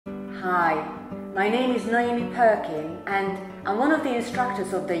Hi, my name is Naomi Perkin and I'm one of the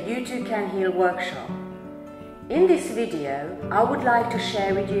instructors of the You Too Can Heal workshop. In this video, I would like to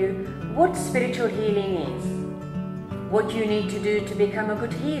share with you what spiritual healing is, what you need to do to become a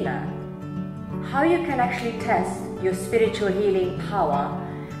good healer, how you can actually test your spiritual healing power,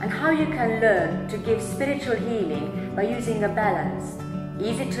 and how you can learn to give spiritual healing by using a balanced,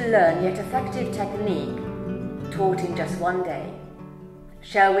 easy to learn yet effective technique taught in just one day.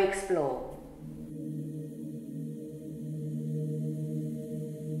 Shall we explore?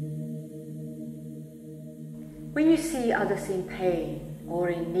 When you see others in pain or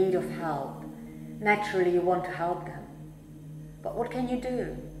in need of help, naturally you want to help them. But what can you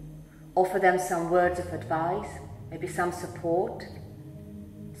do? Offer them some words of advice, maybe some support?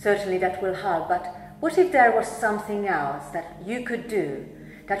 Certainly that will help, but what if there was something else that you could do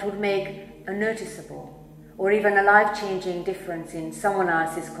that would make a noticeable or even a life-changing difference in someone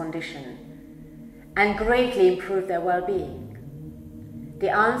else's condition and greatly improve their well-being? The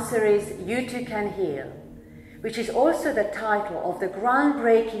answer is You Too Can Heal, which is also the title of the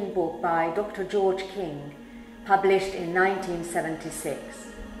groundbreaking book by Dr. George King, published in 1976.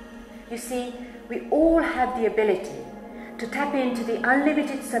 You see, we all have the ability to tap into the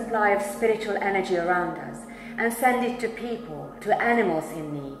unlimited supply of spiritual energy around us and send it to people, to animals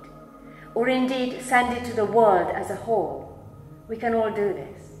in need, or indeed send it to the world as a whole. We can all do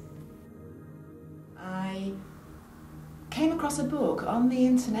this. I came across a book on the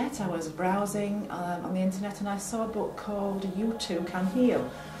internet. I was browsing on the internet and I saw a book called You Too Can Heal,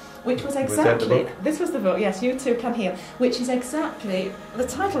 which was exactly, this was the book, yes, You Too Can Heal, which is exactly, the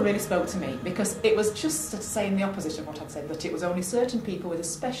title really spoke to me because it was just saying the opposite of what I'd said, that it was only certain people with a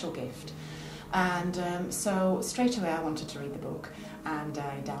special gift. And so straight away I wanted to read the book, and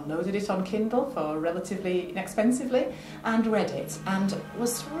I downloaded it on Kindle for relatively inexpensively and read it, and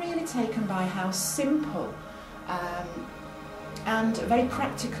was really taken by how simple and very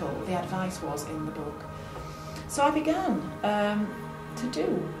practical the advice was in the book. So I began to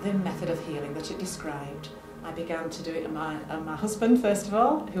do the method of healing that it described. I began to do it on my husband, first of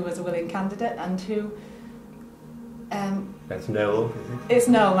all, who was a willing candidate, and who... That's Noel, is it? It's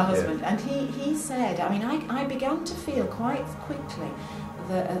Noel, my husband. Yeah. And he said, I mean, I began to feel quite quickly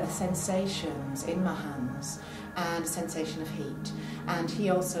the sensations in my hands and a sensation of heat. And he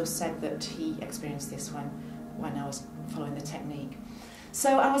also said that he experienced this when I was following the technique.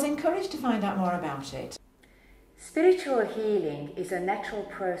 So I was encouraged to find out more about it. Spiritual healing is a natural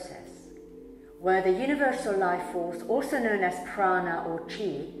process where the universal life force, also known as prana or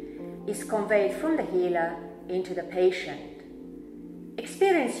chi, is conveyed from the healer into the patient.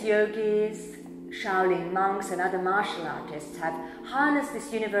 Experienced yogis, Shaolin monks and other martial artists have harnessed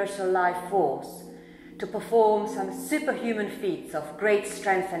this universal life force to perform some superhuman feats of great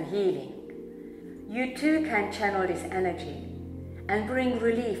strength and healing. You too can channel this energy and bring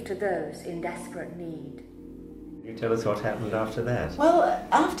relief to those in desperate need. Can you tell us what happened after that? Well,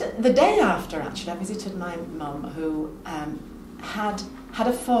 the day after, actually, I visited my mum, who had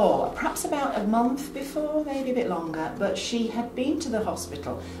a fall, perhaps about a month before, maybe a bit longer, but she had been to the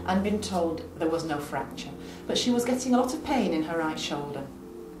hospital and been told there was no fracture, but she was getting a lot of pain in her right shoulder,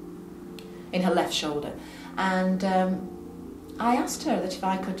 in her left shoulder, and I asked her that if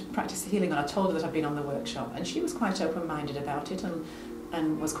I could practice the healing, and I told her that I'd been on the workshop, and she was quite open-minded about it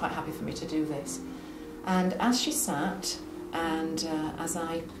and was quite happy for me to do this. And as she sat, and as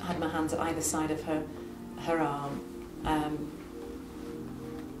I had my hands at either side of her arm,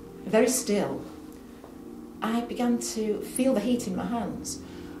 very still, I began to feel the heat in my hands,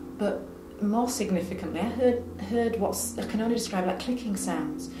 but more significantly I heard what I can only describe like clicking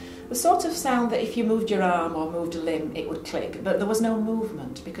sounds. The sort of sound that if you moved your arm or moved a limb it would click, but there was no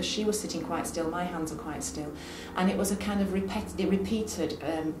movement because she was sitting quite still, my hands were quite still, and it was a kind of repeated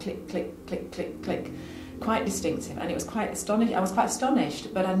click, click, click, click, click, quite distinctive, and it was quite astonishing. I was quite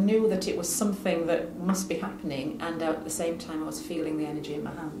astonished, but I knew that it was something that must be happening, and at the same time I was feeling the energy in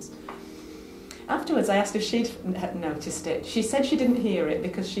my hands. Afterwards I asked if she'd noticed it. She said she didn't hear it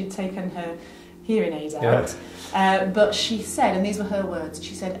because she'd taken her hearing aids out, but she said, and these were her words,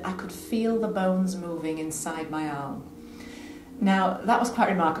 she said, I could feel the bones moving inside my arm. Now, that was quite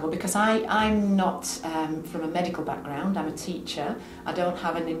remarkable because I'm not from a medical background, I'm a teacher, I don't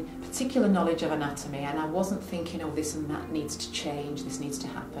have any particular knowledge of anatomy, and I wasn't thinking, oh, this and that needs to change, this needs to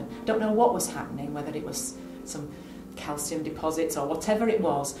happen. Don't know what was happening, whether it was some calcium deposits or whatever it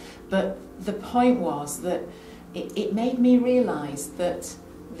was, but the point was that it made me realise that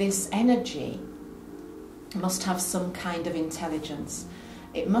this energy must have some kind of intelligence.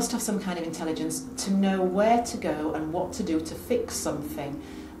 It must have some kind of intelligence to know where to go and what to do to fix something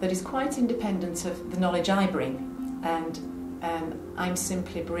that is quite independent of the knowledge I bring, and I'm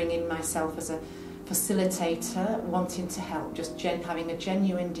simply bringing myself as a facilitator, wanting to help, just having a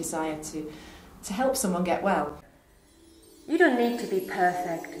genuine desire to help someone get well. You don't need to be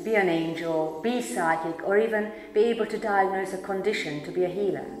perfect, be an angel, be psychic, or even be able to diagnose a condition to be a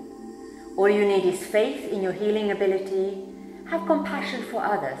healer. All you need is faith in your healing ability, have compassion for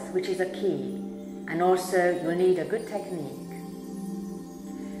others, which is a key, and also you'll need a good technique.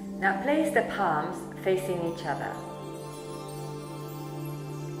 Now place the palms facing each other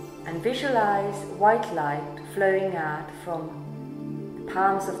and visualize white light flowing out from the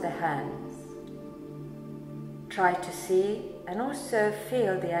palms of the hands. Try to see and also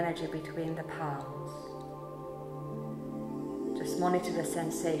feel the energy between the palms. Just monitor the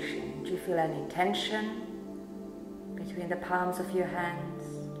sensation. Do you feel any tension between the palms of your hands?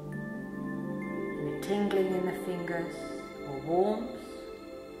 Any tingling in the fingers or warmth?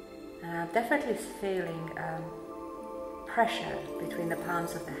 And I'm definitely feeling pressure between the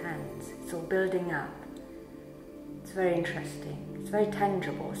palms of the hands. It's all building up. It's very interesting. It's very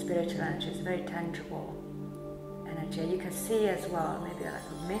tangible. Spiritual energy is very tangible energy. You can see as well, maybe like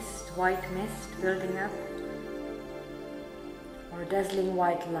a mist, white mist building up, or a dazzling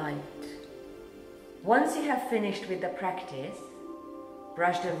white light. Once you have finished with the practice,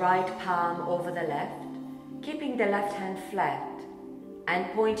 brush the right palm over the left, keeping the left hand flat and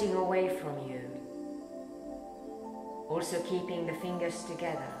pointing away from you. Also keeping the fingers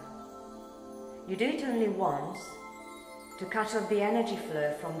together. You do it only once to cut off the energy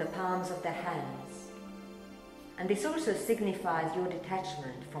flow from the palms of the hands. And this also signifies your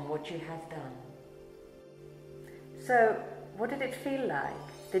detachment from what you have done. So, what did it feel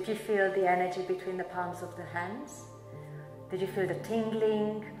like? Did you feel the energy between the palms of the hands? Did you feel the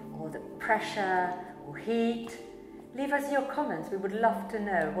tingling or the pressure or heat? Leave us your comments. We would love to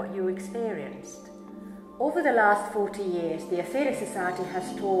know what you experienced. Over the last 40 years, the Aetherius Society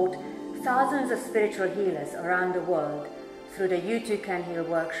has taught thousands of spiritual healers around the world through the You Too Can Heal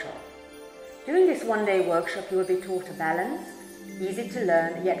workshop. During this one-day workshop, you will be taught a balanced, easy to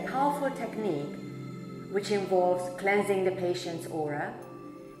learn yet powerful technique which involves cleansing the patient's aura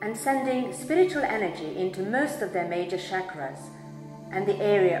and sending spiritual energy into most of their major chakras and the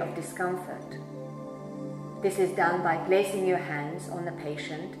area of discomfort. This is done by placing your hands on the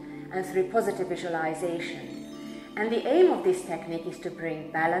patient and through positive visualization. And the aim of this technique is to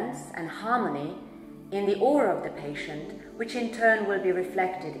bring balance and harmony in the aura of the patient, which in turn will be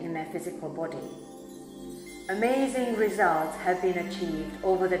reflected in their physical body. Amazing results have been achieved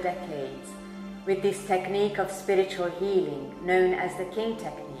over the decades with this technique of spiritual healing known as the King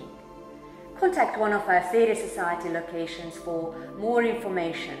technique. Contact one of our Aetherius Society locations for more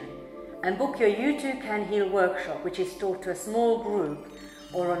information and book your You Too Can Heal workshop, which is taught to a small group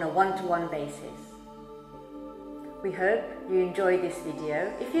or on a one-to-one basis. We hope you enjoyed this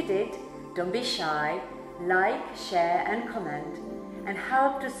video. If you did, don't be shy, like, share and comment and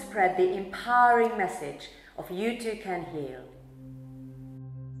help to spread the empowering message of You Too Can Heal.